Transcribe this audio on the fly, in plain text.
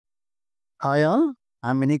Hi all,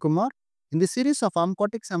 I'm Vinny Kumar. In the series of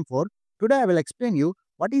ARM-CORTEX M4, today I will explain you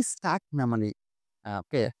what is stack memory.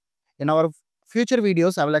 Okay. In our future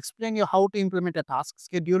videos, I will explain you how to implement a task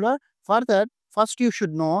scheduler. Further, first you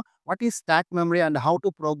should know what is stack memory and how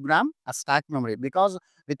to program a stack memory, because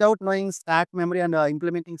without knowing stack memory and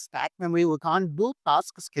implementing stack memory, we can't do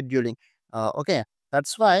task scheduling. Okay.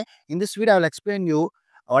 That's why in this video, I will explain you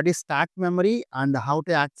what is stack memory and how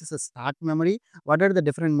to access a stack memory, what are the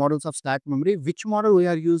different models of stack memory, which model we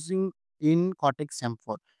are using in Cortex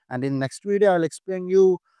M4. And in next video, I'll explain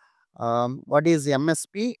you what is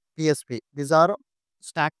MSP, PSP. These are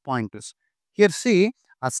stack pointers. Here, see,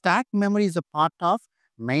 a stack memory is a part of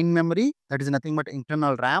main memory, that is nothing but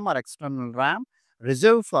internal RAM or external RAM,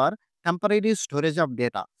 reserved for temporary storage of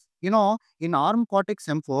data. In ARM Cortex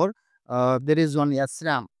M4, there is one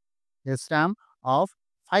SRAM of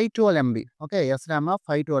 512 MB. Okay, SRAM of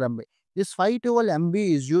 512 MB. This 512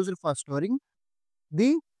 MB is used for storing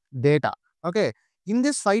the data. Okay, in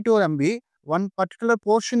this 512 MB, one particular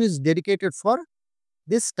portion is dedicated for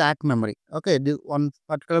this stack memory. Okay, the one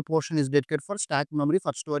particular portion is dedicated for stack memory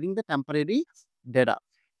for storing the temporary data.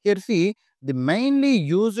 Here, see, the mainly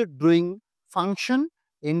used during function,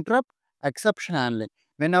 interrupt, exception handling.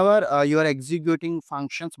 Whenever you are executing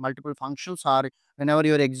functions, multiple functions, or whenever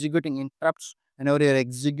you are executing interrupts, whenever you are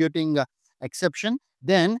executing exception,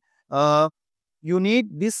 then uh, you need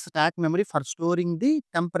this stack memory for storing the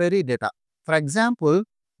temporary data. For example,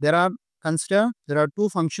 there are two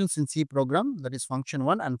functions in C program, that is function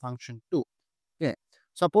 1 and function 2. Okay.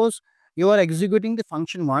 Suppose you are executing the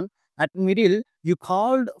function 1, at middle you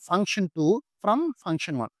called function 2 from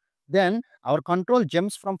function 1. Then our control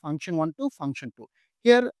jumps from function 1 to function 2.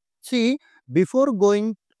 Here, see, before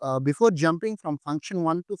jumping from function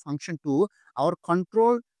 1 to function 2, our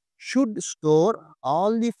control should store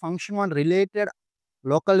all the function 1 related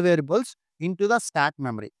local variables into the stack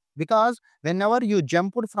memory, because whenever you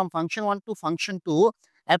jumped from function 1 to function 2,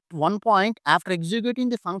 at one point after executing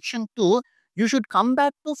the function 2, you should come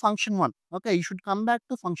back to function 1. Okay, you should come back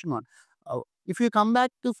to function 1. If you come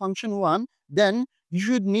back to function 1, then you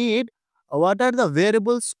should need what are the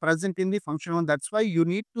variables present in the function 1. That's why you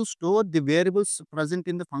need to store the variables present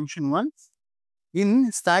in the function 1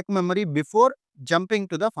 in stack memory before jumping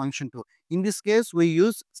to the function 2. In this case, we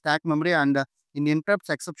use stack memory, and in interrupts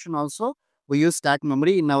exception also, we use stack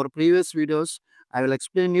memory. In our previous videos, I will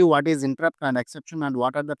explain you what is interrupt and exception and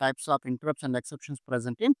what are the types of interrupts and exceptions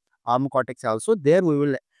present in ARM Cortex also. There we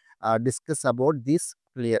will discuss about this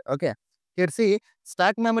clear. Okay. Here, see,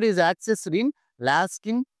 stack memory is accessed in last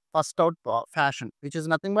in first out fashion, which is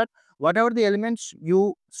nothing but whatever the elements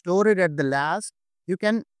you store it at the last, you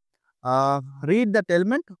can read that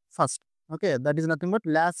element first. Okay, that is nothing but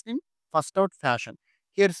last in first out fashion.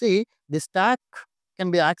 Here, see, the stack can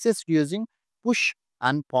be accessed using push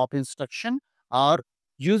and pop instruction, or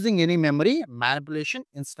using any memory manipulation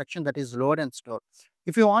instruction, that is load and store.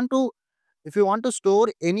 If you want to store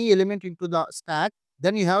any element into the stack,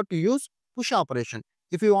 then you have to use push operation.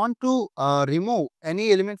 If you want to remove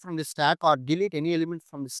any element from the stack or delete any element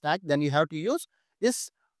from the stack, then you have to use this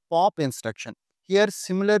pop instruction. Here,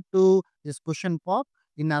 similar to this push and pop,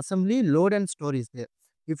 in assembly, load and store is there.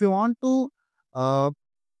 If you want to uh,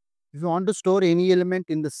 store any element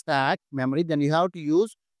in the stack memory, then you have to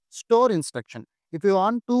use store instruction. If you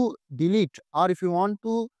want to delete, or if you want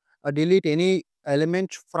to delete any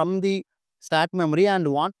element from the stack memory and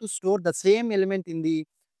want to store the same element in the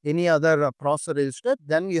any other processor register,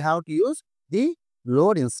 then you have to use the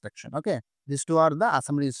load instruction. Okay, these two are the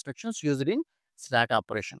assembly instructions used in stack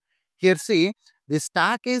operation. Here, see, the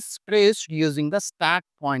stack is traced using the stack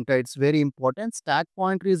pointer. It's very important. Stack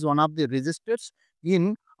pointer is one of the registers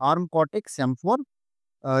in ARM Cortex M4.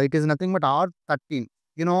 It is nothing but R13.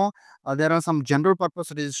 There are some general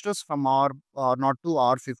purpose registers from R0 to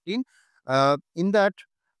R15. In that,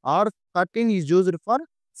 R13 is used for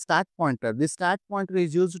stack pointer. This stack pointer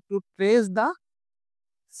is used to trace the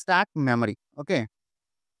stack memory. Okay,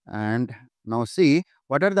 and now see,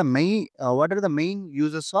 what are the main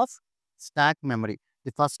uses of stack memory.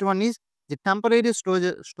 The first one is the temporary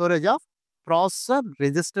storage of processor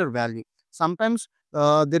register value. Sometimes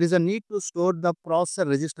there is a need to store the processor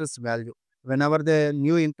registers value. Whenever the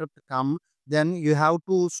new interrupt come, then you have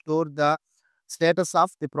to store the status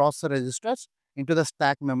of the processor registers into the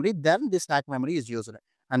stack memory. Then the stack memory is used.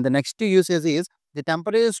 And the next usage is the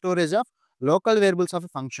temporary storage of local variables of a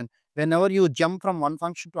function. Whenever you jump from one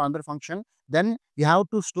function to another function, then you have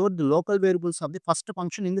to store the local variables of the first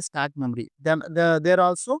function in the stack memory. Then there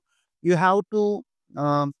also you have to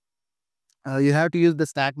um, use the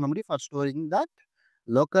stack memory for storing that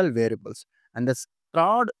local variables. And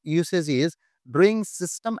third usage is during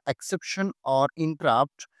system exception or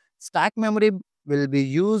interrupt, stack memory will be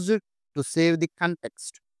used to save the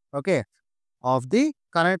context, okay, of the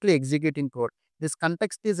currently executing code. This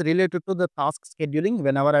context is related to the task scheduling.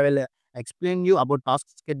 Whenever I will explain you about task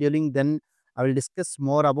scheduling, then I will discuss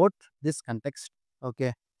more about this context.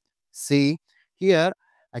 Okay. See here,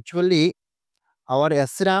 actually, our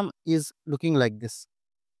SRAM is looking like this.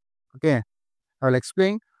 Okay. I will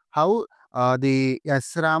explain how the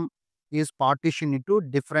SRAM is partitioned into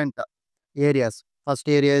different areas. First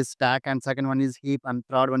area is stack, and second one is heap, and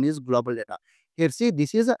third one is global data. Here, see,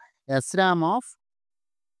 this is a SRAM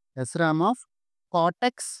of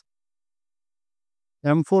Cortex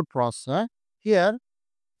M4 processor. Here,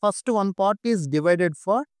 first one part is divided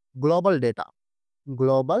for global data,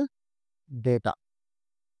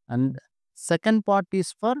 and second part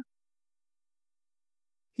is for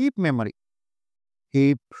heap memory,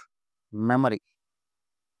 heap memory,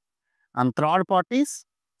 and third part is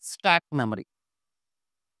stack memory.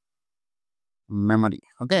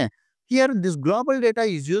 Okay. Here, this global data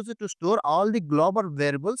is used to store all the global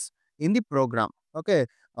variables in the program. Okay.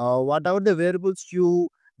 Whatever the variables you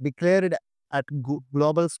declared at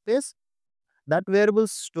global space, that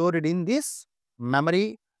variables stored in this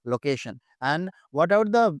memory location, and whatever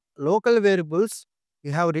the local variables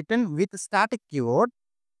you have written with static keyword,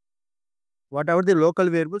 whatever the local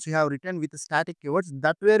variables you have written with static keywords,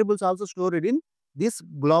 that variables also stored in this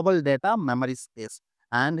global data memory space.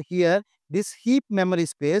 And here, this heap memory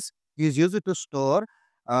space is used to store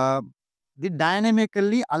uh, the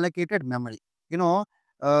dynamically allocated memory. You know,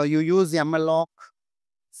 you use mloc,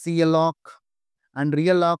 cloc, and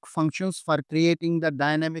real lock functions for creating the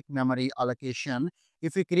dynamic memory allocation.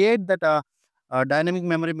 If you create that dynamic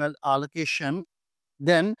memory allocation,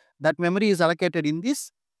 then that memory is allocated in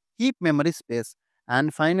this heap memory space.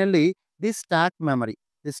 And finally, this stack memory.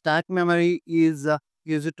 The stack memory is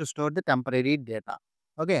used to store the temporary data.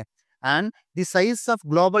 Okay. And the size of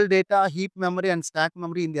global data, heap memory, and stack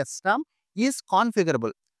memory in the system is configurable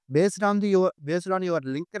based on your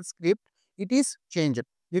linker script. It is changed.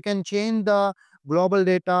 You can change the global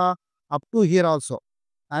data up to here also,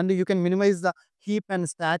 and you can minimize the heap and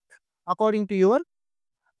stack according to your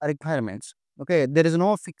requirements. Okay, there is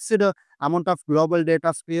no fixed amount of global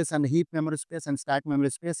data space and heap memory space and stack memory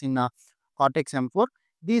space in Cortex M4.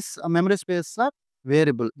 These memory space are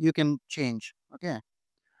variable. You can change. Okay.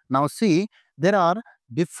 Now see, there are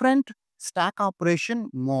different stack operation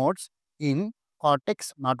modes in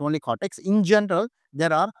Cortex. Not only Cortex. In general,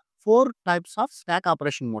 there are four types of stack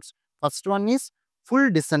operation modes. First one is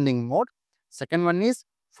full descending mode. Second one is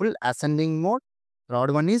full ascending mode.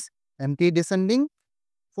 Third one is empty descending.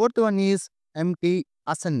 Fourth one is empty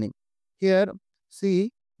ascending. Here,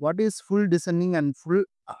 see what is full descending and full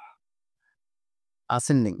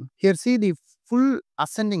ascending. Here, see the full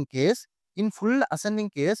ascending case. In full ascending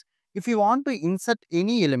case, if you want to insert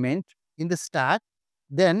any element in the stack,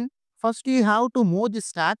 then first you have to move the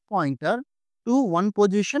stack pointer to one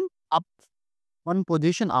position up,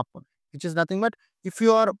 which is nothing but if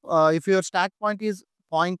your stack point is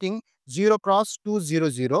pointing 0 cross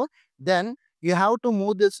 200, then you have to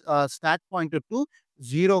move this stack pointer to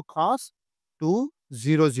 0 cross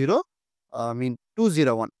 200, I mean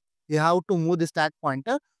 201. You have to move the stack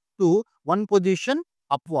pointer to one position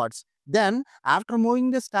upwards. Then after moving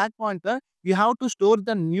the stack pointer, you have to store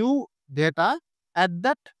the new data at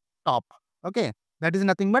that top. Okay, that is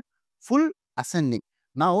nothing but full ascending.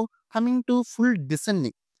 Now coming to full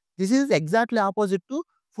descending, this is exactly opposite to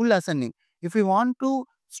full ascending. If you want to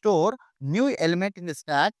store new element in the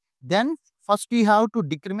stack, then first you have to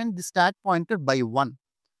decrement the stack pointer by 1.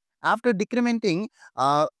 After decrementing,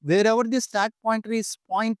 wherever the stack pointer is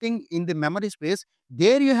pointing in the memory space,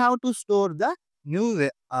 there you have to store the new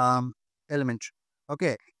element.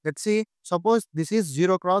 Okay, let's see. Suppose this is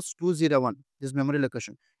 0 cross 201, this memory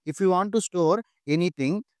location. If you want to store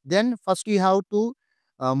anything, then first you have to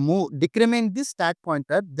decrement this stack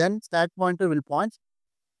pointer, then stack pointer will point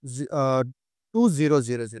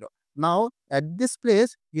 2000. Now at this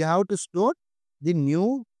place you have to store the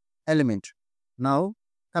new element. Now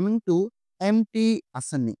coming to empty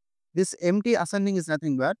ascending. This empty ascending is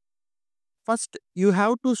nothing but first you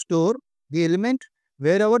have to store the element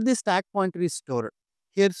wherever the stack pointer is stored.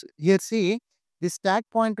 Here see, the stack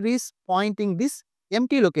pointer is pointing this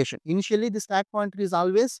empty location. Initially the stack pointer is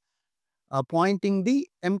always pointing the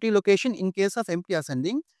empty location in case of empty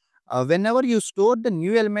ascending. Whenever you store the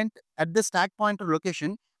new element at the stack pointer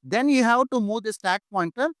location, then you have to move the stack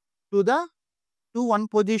pointer to the one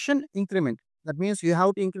position increment. That means you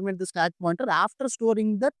have to increment the stack pointer after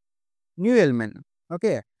storing that new element.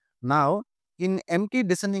 Okay. Now in empty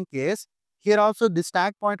descending case, here also the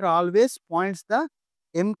stack pointer always points the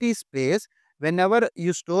empty space. Whenever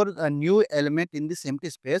you store a new element in this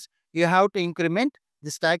empty space, you have to increment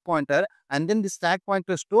the stack pointer, and then the stack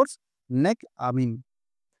pointer stores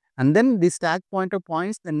and then the stack pointer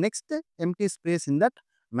points the next empty space in that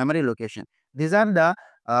memory location. These are the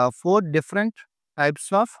four different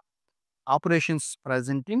types of operations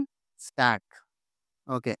present in stack.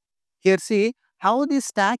 Okay. Here see how the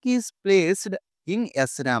stack is placed in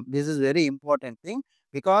SRAM. This is very important thing,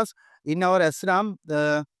 because in our SRAM,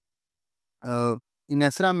 uh, in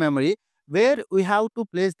SRAM memory, where we have to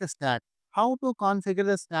place the stack, how to configure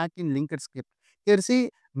the stack in linked script. Here see,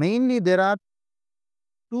 mainly there are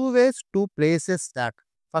two ways to place a stack.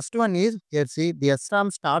 First one is, here see, the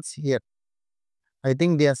SRAM starts here. I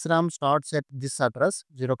think the SRAM starts at this address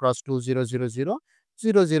 0 cross 2000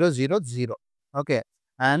 0000. Okay.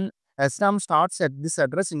 And SRAM starts at this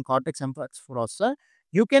address in Cortex M4 processor.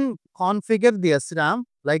 You can configure the SRAM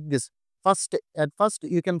like this. At first,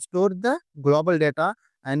 you can store the global data,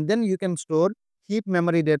 and then you can store heap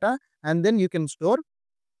memory data, and then you can store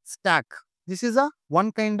stack. This is a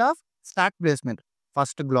one kind of stack placement.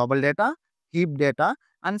 First global data, heap data,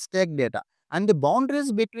 and stack data. And the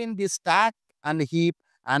boundaries between the stack and heap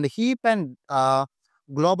and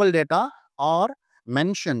global data are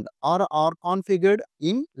mentioned or are configured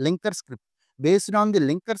in linker script. Based on the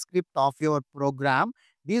linker script of your program,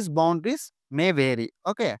 these boundaries may vary.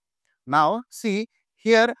 Okay. Now see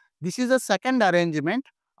here, this is a second arrangement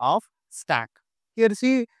of stack. Here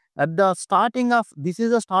see, at the starting of, this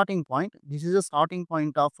is a starting point. This is a starting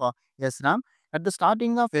point of SRAM. At the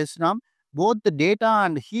starting of SRAM, both the data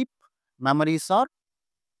and heap memories are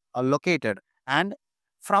located. And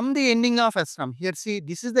from the ending of SRAM, here see,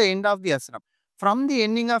 this is the end of the SRAM. From the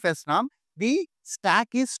ending of SRAM, the stack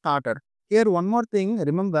is started. Here one more thing,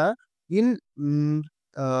 remember, in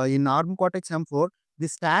ARM-CORTEX M4, the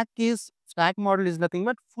stack model is nothing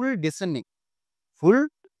but full descending. Full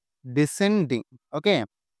descending. Okay.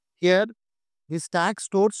 Here the stack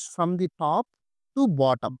stores from the top to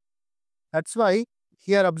bottom. That's why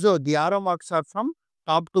here observe the arrow marks are from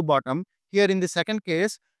top to bottom. Here in the second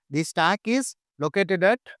case, the stack is located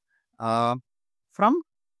at from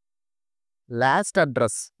last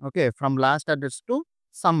address. Okay, from last address to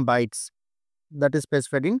some bytes, that is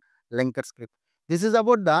specified in linker script. This is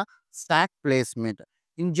about the stack placement.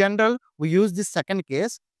 In general, we use this second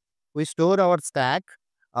case. We store our stack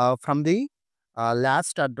from the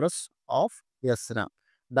last address of SRAM.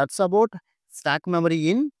 That's about stack memory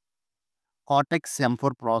in Cortex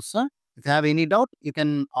M4 processor. If you have any doubt, you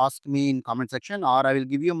can ask me in comment section, or I will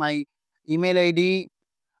give you my email ID,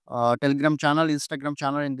 Telegram channel, Instagram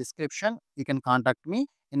channel in description. You can contact me.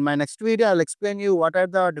 In my next video, I'll explain you what are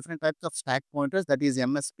the different types of stack pointers, that is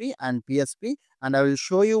MSP and PSP, and I will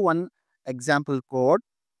show you one example code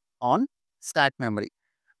on stack memory.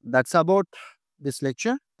 That's about this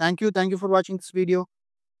lecture. Thank you. Thank you for watching this video.